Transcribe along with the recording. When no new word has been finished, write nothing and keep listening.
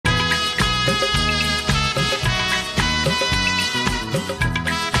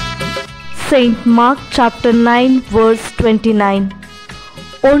Saint Mark chapter 9 verse 29.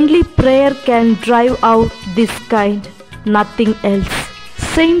 Only prayer can drive out this kind, nothing else.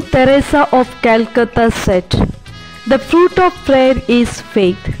 Saint Teresa of Calcutta said, "The fruit of prayer is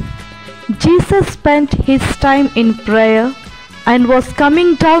faith." Jesus spent his time in prayer and was coming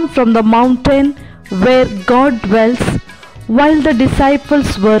down from the mountain where God dwells while the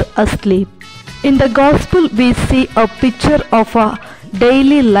disciples were asleep. In the Gospel we see a picture of our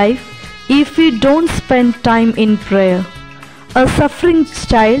daily life if we don't spend time in prayer. A suffering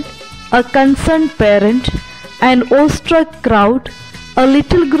child, a concerned parent, an awestruck crowd, a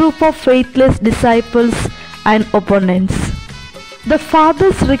little group of faithless disciples and opponents. The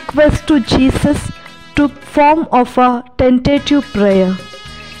Father's request to Jesus took form of a tentative prayer.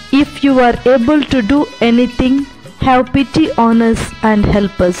 If you are able to do anything, have pity on us and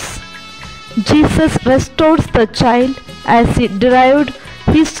help us. Jesus restores the child as he derived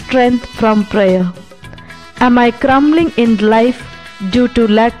his strength from prayer. Am I crumbling in life due to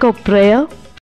lack of prayer?